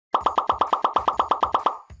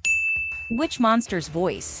Which monster's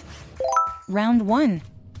voice? Round 1.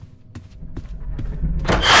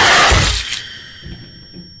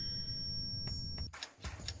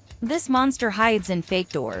 This monster hides in fake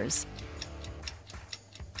doors.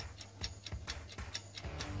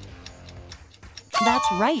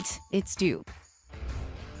 That's right, it's Dupe.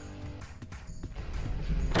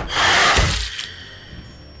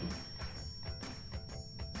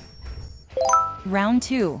 Round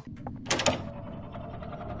 2.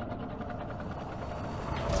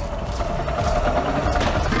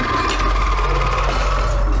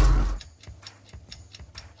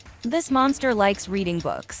 This monster likes reading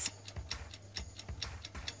books.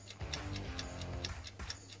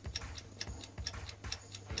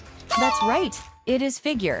 That's right, it is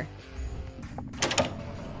Figure.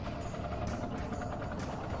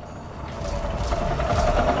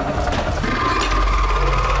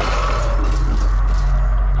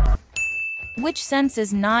 Which sense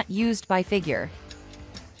is not used by Figure?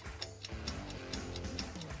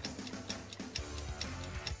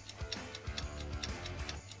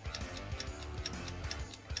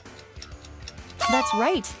 That's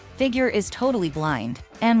right, Figure is totally blind,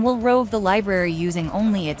 and will rove the library using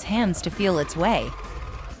only its hands to feel its way.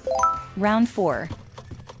 Round 4.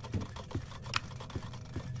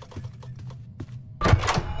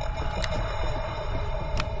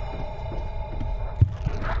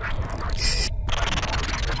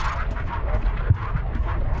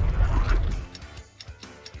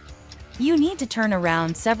 You need to turn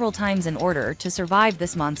around several times in order to survive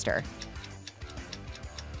this monster.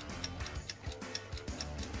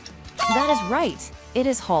 That is right, it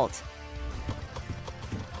is Halt.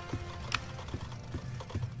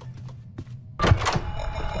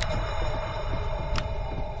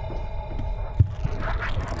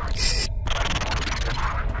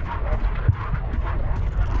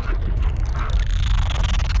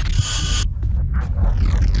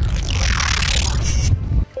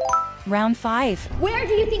 Round 5. Where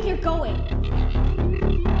do you think you're going?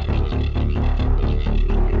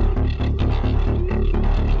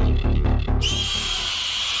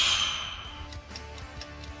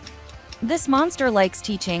 This monster likes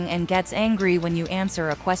teaching and gets angry when you answer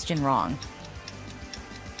a question wrong.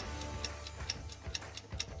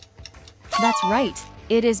 That's right,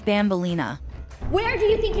 it is Bambalina. Where do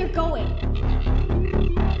you think you're going?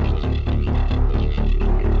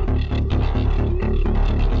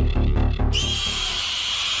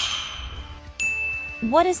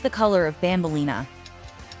 What is the color of Bambalina?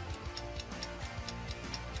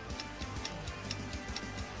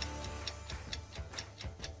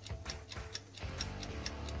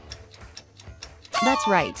 That's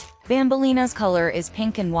right, Bambalina's color is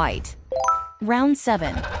pink and white. Round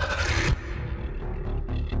 7.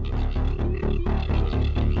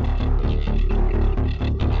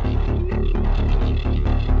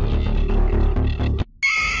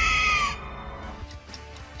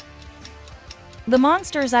 The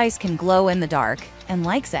monster's eyes can glow in the dark and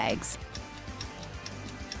likes eggs.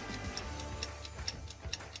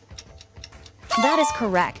 That is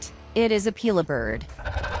correct. It is a Pila bird.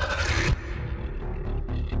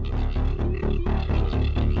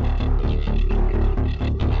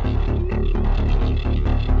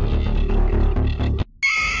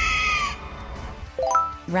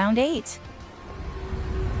 Round 8.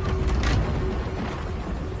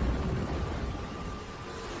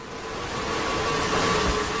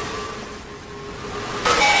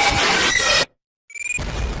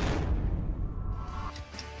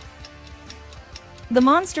 The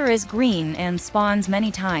monster is green and spawns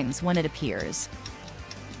many times when it appears.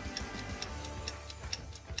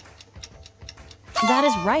 That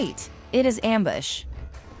is right. It is Ambush.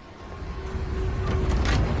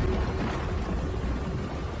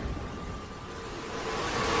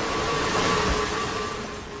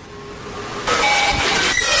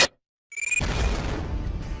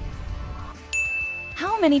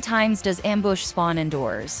 How many times does Ambush spawn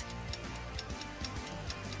indoors?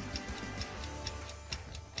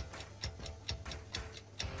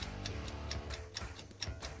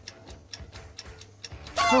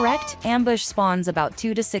 Correct, Ambush spawns about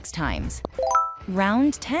 2 to 6 times.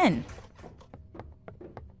 Round 10.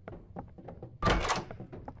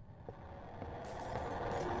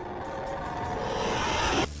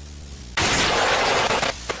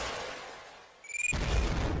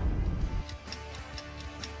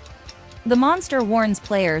 The monster warns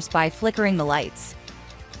players by flickering the lights.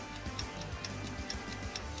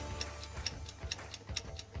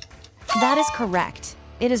 That is correct.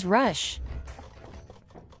 It is Rush.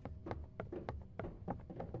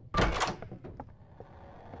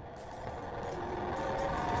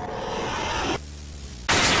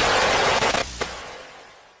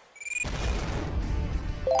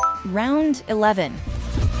 Round 11.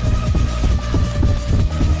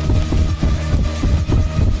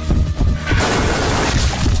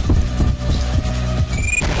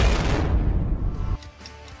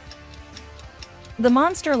 The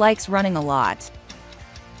monster likes running a lot.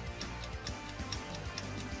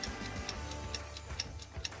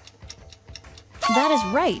 That is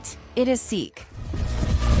right. It is Seek.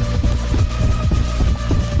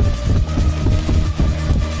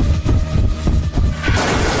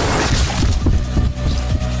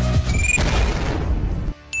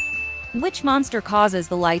 Which monster causes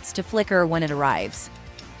the lights to flicker when it arrives?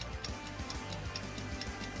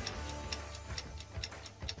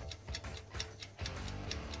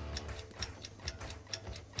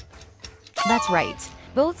 That's right.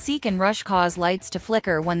 Both Seek and Rush cause lights to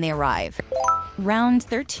flicker when they arrive. Round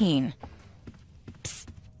 13.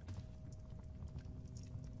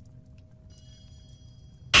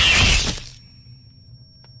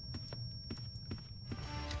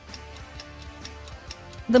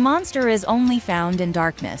 The monster is only found in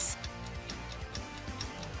darkness.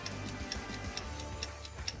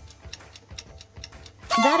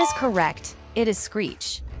 That is correct. It is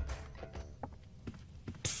Screech.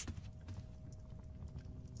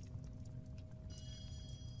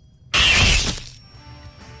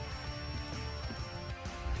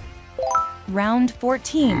 Round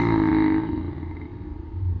 14.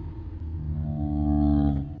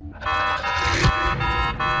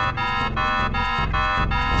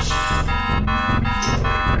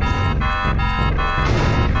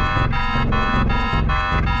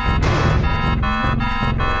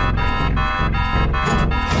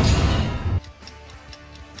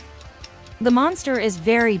 The monster is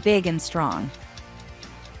very big and strong.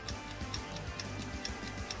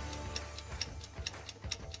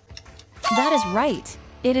 That is right.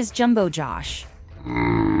 It is Jumbo Josh.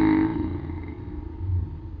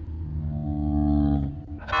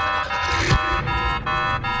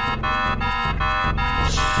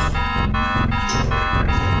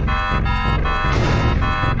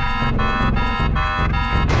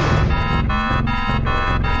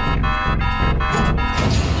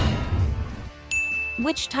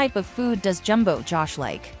 Which type of food does Jumbo Josh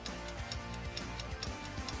like?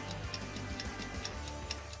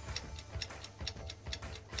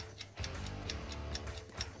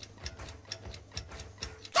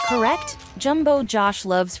 Correct. Jumbo Josh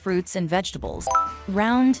loves fruits and vegetables.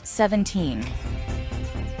 Round 17.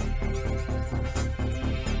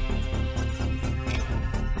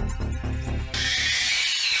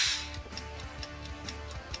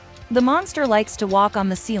 The monster likes to walk on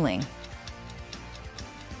the ceiling.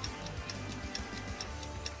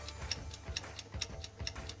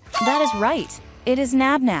 That is right. It is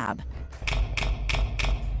Nab Nab.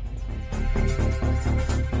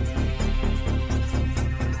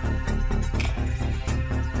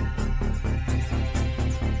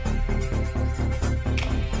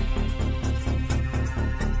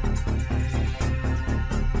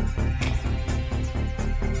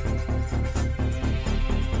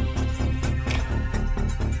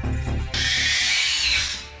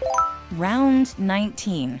 Round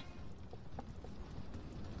 19.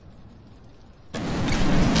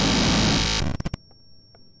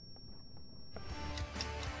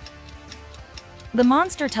 The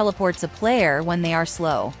monster teleports a player when they are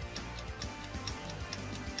slow.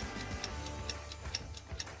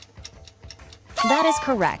 That is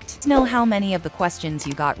correct. Know how many of the questions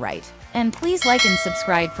you got right. And please like and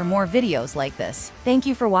subscribe for more videos like this. Thank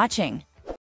you for watching.